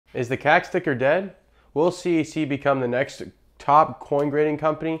Is the CAC sticker dead? Will CAC become the next top coin grading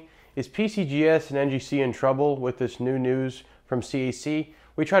company? Is PCGS and NGC in trouble with this new news from CAC?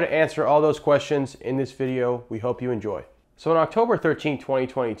 We try to answer all those questions in this video. We hope you enjoy. So on October 13,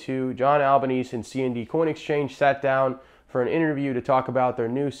 2022, John Albanese and C&D Coin Exchange sat down for an interview to talk about their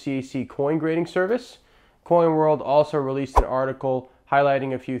new CAC coin grading service. Coin World also released an article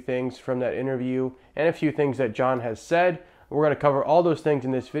highlighting a few things from that interview and a few things that John has said. We're going to cover all those things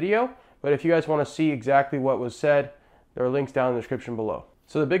in this video, but if you guys want to see exactly what was said, there are links down in the description below.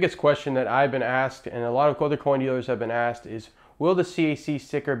 So the biggest question that I've been asked, and a lot of other coin dealers have been asked, is will the CAC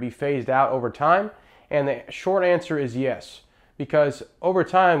sticker be phased out over time? And the short answer is yes, because over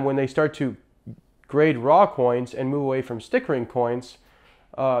time when they start to grade raw coins and move away from stickering coins,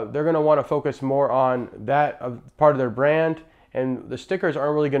 they're going to want to focus more on that part of their brand, and the stickers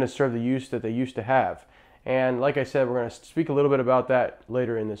aren't really going to serve the use that they used to have. And like I said, we're going to speak a little bit about that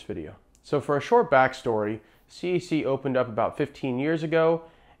later in this video. So for a short backstory, CAC opened up about 15 years ago,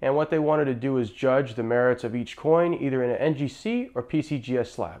 and what they wanted to do is judge the merits of each coin either in an NGC or PCGS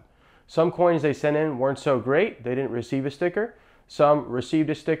slab. Some coins they sent in weren't so great, they didn't receive a sticker. Some received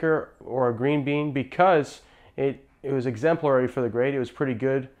a sticker or a green bean because it was exemplary for the grade. It was pretty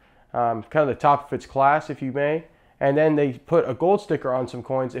good, kind of the top of its class, if you may. And then they put a gold sticker on some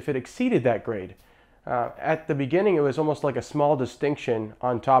coins if it exceeded that grade. At the beginning, it was almost like a small distinction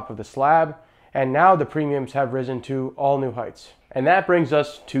on top of the slab, and now the premiums have risen to all new heights. And that brings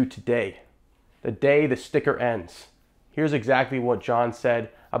us to today, the day the sticker ends. Here's exactly what John said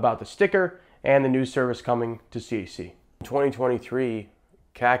about the sticker and the new service coming to CAC. In 2023,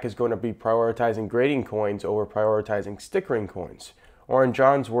 CAC is going to be prioritizing grading coins over prioritizing stickering coins. Or in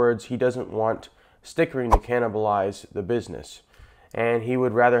John's words, he doesn't want stickering to cannibalize the business, and he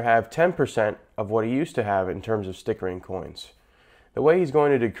would rather have 10% of what he used to have in terms of stickering coins. The way he's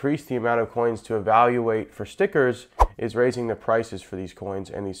going to decrease the amount of coins to evaluate for stickers is raising the prices for these coins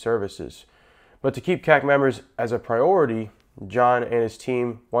and these services. But to keep CAC members as a priority, John and his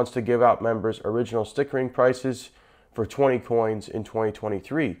team wants to give out members original stickering prices for 20 coins in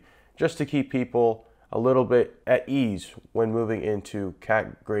 2023, just to keep people a little bit at ease when moving into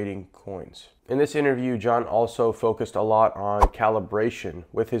CAC grading coins. In this interview, John also focused a lot on calibration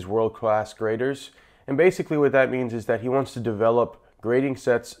with his world-class graders. And basically what that means is that he wants to develop grading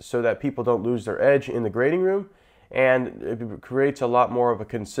sets so that people don't lose their edge in the grading room, and it creates a lot more of a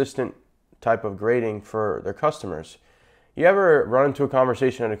consistent type of grading for their customers. You ever run into a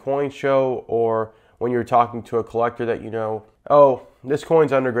conversation at a coin show, or when you're talking to a collector that you know, oh, this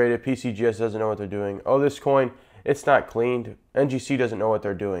coin's undergraded, PCGS doesn't know what they're doing. Oh, this coin, it's not cleaned, NGC doesn't know what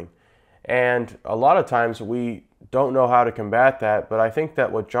they're doing. And a lot of times we don't know how to combat that, but I think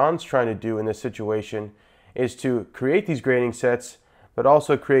that what John's trying to do in this situation is to create these grading sets, but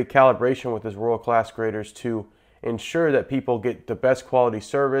also create calibration with his world-class graders to ensure that people get the best quality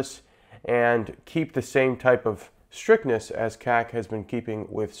service and keep the same type of strictness as CAC has been keeping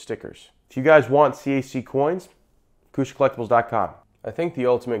with stickers. If you guys want CAC coins, KushaCollectibles.com. I think the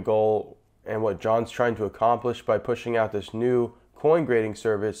ultimate goal and what John's trying to accomplish by pushing out this new coin grading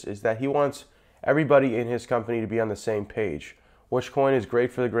service is that he wants everybody in his company to be on the same page. Which coin is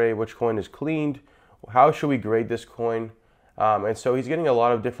great for the grade, which coin is cleaned, how should we grade this coin? And so he's getting a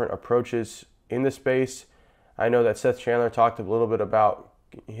lot of different approaches in the space. I know that Seth Chandler talked a little bit about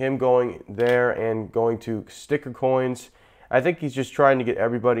him going there and going to sticker coins. I think he's just trying to get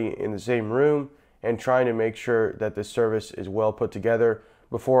everybody in the same room and trying to make sure that this service is well put together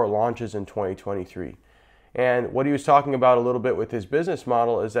before it launches in 2023. And what he was talking about a little bit with his business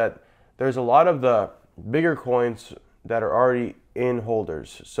model is that there's a lot of the bigger coins that are already in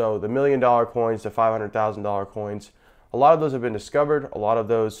holders. So the $1 million coins, the $500,000 coins, a lot of those have been discovered. A lot of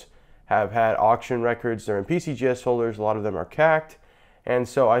those have had auction records. They're in PCGS holders. A lot of them are CAC'd. And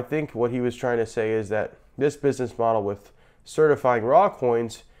so I think what he was trying to say is that this business model with certifying raw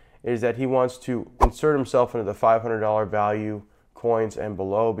coins is that he wants to insert himself into the $500 value coins and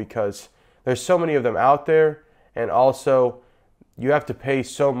below, because there's so many of them out there, and also you have to pay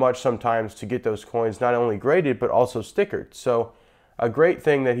so much sometimes to get those coins not only graded but also stickered. So a great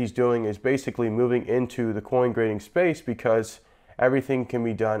thing that he's doing is basically moving into the coin grading space because everything can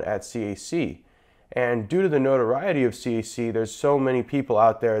be done at CAC. And due to the notoriety of CAC, there's so many people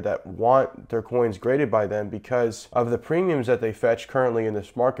out there that want their coins graded by them because of the premiums that they fetch currently in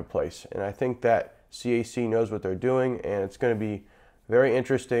this marketplace. And I think that CAC knows what they're doing, and it's going to be very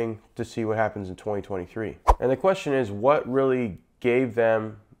interesting to see what happens in 2023. And the question is, what really gave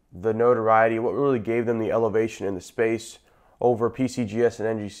them the notoriety, what really gave them the elevation in the space over PCGS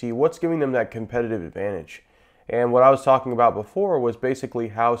and NGC? What's giving them that competitive advantage? And what I was talking about before was basically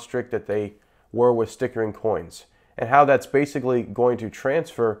how strict that they were with stickering coins and how that's basically going to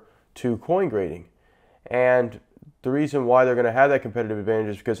transfer to coin grading. And the reason why they're going to have that competitive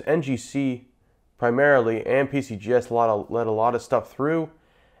advantage is because NGC primarily and PCGS let a lot of stuff through,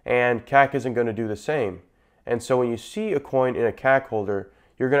 and CAC isn't going to do the same. And so when you see a coin in a CAC holder,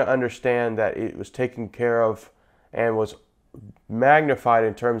 you're going to understand that it was taken care of and was magnified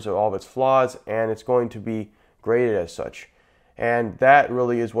in terms of all of its flaws, and it's going to be graded as such. And that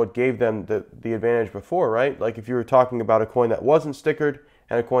really is what gave them the advantage before, right? Like if you were talking about a coin that wasn't stickered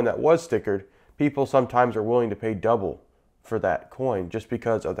and a coin that was stickered, people sometimes are willing to pay double for that coin just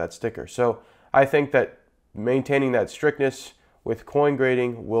because of that sticker. So I think that maintaining that strictness with coin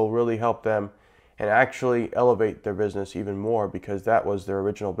grading will really help them and actually elevate their business even more, because that was their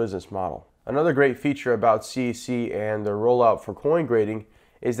original business model. Another great feature about CAC and their rollout for coin grading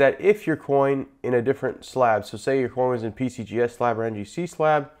is that if your coin in a different slab, so say your coin was in PCGS slab or NGC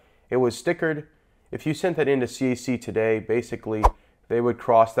slab, it was stickered, if you sent that into CAC today, basically they would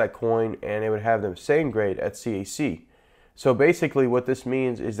cross that coin and they would have the same grade at CAC. So basically what this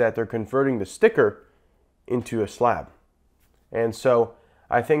means is that they're converting the sticker into a slab. And so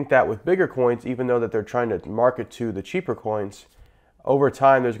I think that with bigger coins, even though that they're trying to market to the cheaper coins, over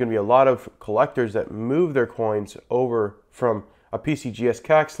time there's going to be a lot of collectors that move their coins over from a PCGS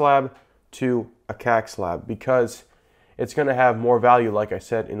CAC slab to a CAC slab because it's going to have more value, like I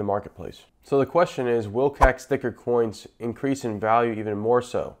said, in the marketplace. So the question is, will CAC sticker coins increase in value even more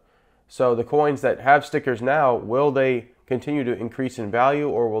so? So the coins that have stickers now, will they continue to increase in value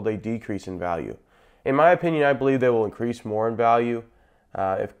or will they decrease in value? In my opinion, I believe they will increase more in value.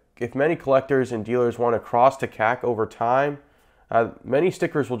 If many collectors and dealers want to cross to CAC over time, many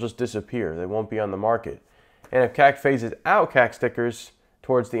stickers will just disappear. They won't be on the market. And if CAC phases out CAC stickers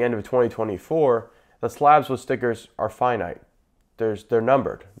towards the end of 2024, the slabs with stickers are finite. They're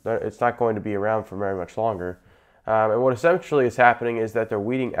numbered. It's not going to be around for very much longer. And what essentially is happening is that they're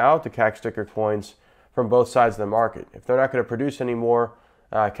weeding out the CAC sticker coins from both sides of the market. If they're not going to produce any more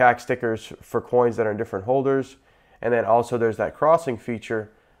CAC stickers for coins that are in different holders, and then also there's that crossing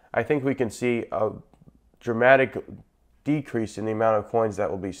feature, I think we can see a dramatic decrease in the amount of coins that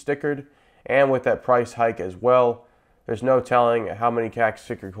will be stickered. And with that price hike as well, there's no telling how many CAC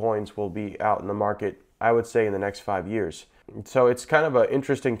sticker coins will be out in the market, I would say, in the next 5 years. So it's kind of an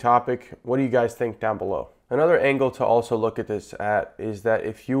interesting topic. What do you guys think down below? Another angle to also look at this at is that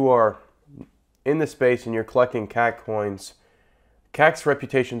if you are in the space and you're collecting CAC coins, CAC's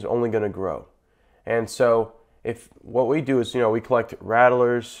reputation is only going to grow. And so if what we do is, we collect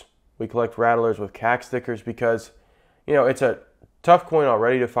Rattlers. We collect Rattlers with CAC stickers because, it's a tough coin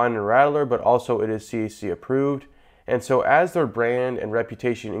already to find in a Rattler, but also it is CAC approved. And so as their brand and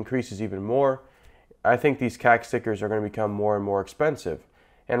reputation increases even more, I think these CAC stickers are going to become more and more expensive.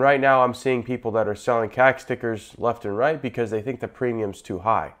 And right now I'm seeing people that are selling CAC stickers left and right because they think the premium's too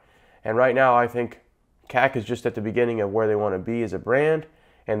high. And right now I think CAC is just at the beginning of where they want to be as a brand,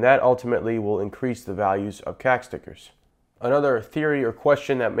 and that ultimately will increase the values of CAC stickers. Another theory or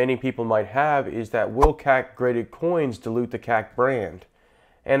question that many people might have is that will CAC graded coins dilute the CAC brand?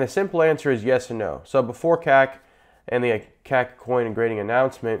 And the simple answer is yes and no. So before CAC and the CAC coin and grading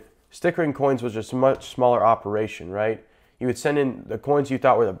announcement, stickering coins was just a much smaller operation, right? You would send in the coins you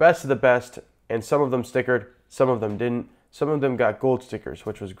thought were the best of the best, and some of them stickered, some of them didn't. Some of them got gold stickers,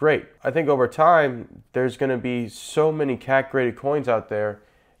 which was great. I think over time, there's going to be so many CAC graded coins out there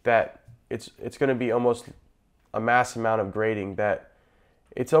that it's going to be almost a mass amount of grading that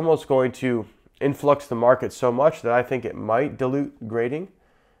it's almost going to influx the market so much that I think it might dilute grading.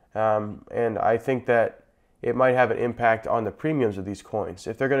 And I think that it might have an impact on the premiums of these coins.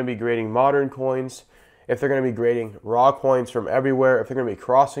 If they're going to be grading modern coins, if they're going to be grading raw coins from everywhere, if they're going to be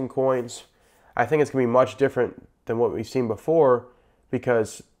crossing coins, I think it's going to be much different than what we've seen before,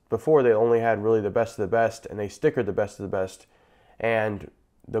 because before they only had really the best of the best and they stickered the best of the best. And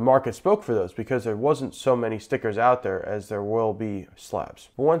the market spoke for those because there wasn't so many stickers out there as there will be slabs.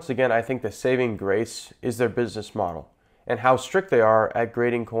 But once again, I think the saving grace is their business model and how strict they are at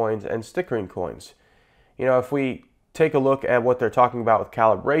grading coins and stickering coins. If we take a look at what they're talking about with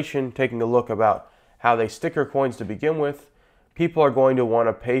calibration, taking a look about how they sticker coins to begin with, people are going to want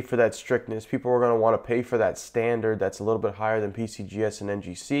to pay for that strictness. People are going to want to pay for that standard that's a little bit higher than PCGS and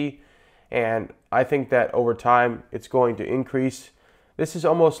NGC. And I think that over time, it's going to increase. This is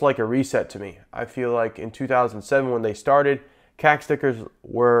almost like a reset to me. I feel like in 2007 when they started, CAC stickers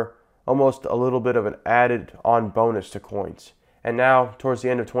were almost a little bit of an added on bonus to coins. And now towards the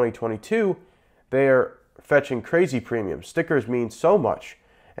end of 2022, they're fetching crazy premiums. Stickers mean so much.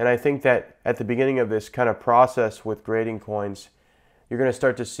 And I think that at the beginning of this kind of process with grading coins, you're going to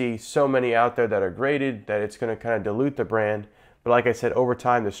start to see so many out there that are graded that it's going to kind of dilute the brand. But like I said, over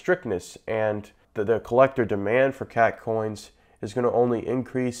time, the strictness and the collector demand for CAC coins is going to only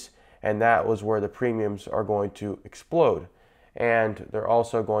increase, and that was where the premiums are going to explode. And they're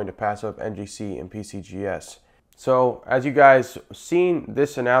also going to pass up NGC and PCGS. So as you guys seen,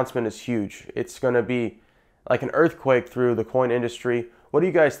 this announcement is huge. It's going to be like an earthquake through the coin industry. What do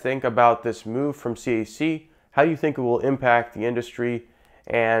you guys think about this move from CAC? How do you think it will impact the industry?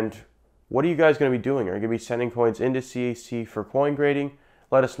 And what are you guys going to be doing? Are you going to be sending coins into CAC for coin grading?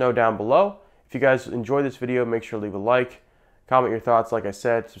 Let us know down below. If you guys enjoyed this video, make sure to leave a like, comment your thoughts, like I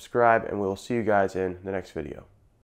said, subscribe, and we will see you guys in the next video.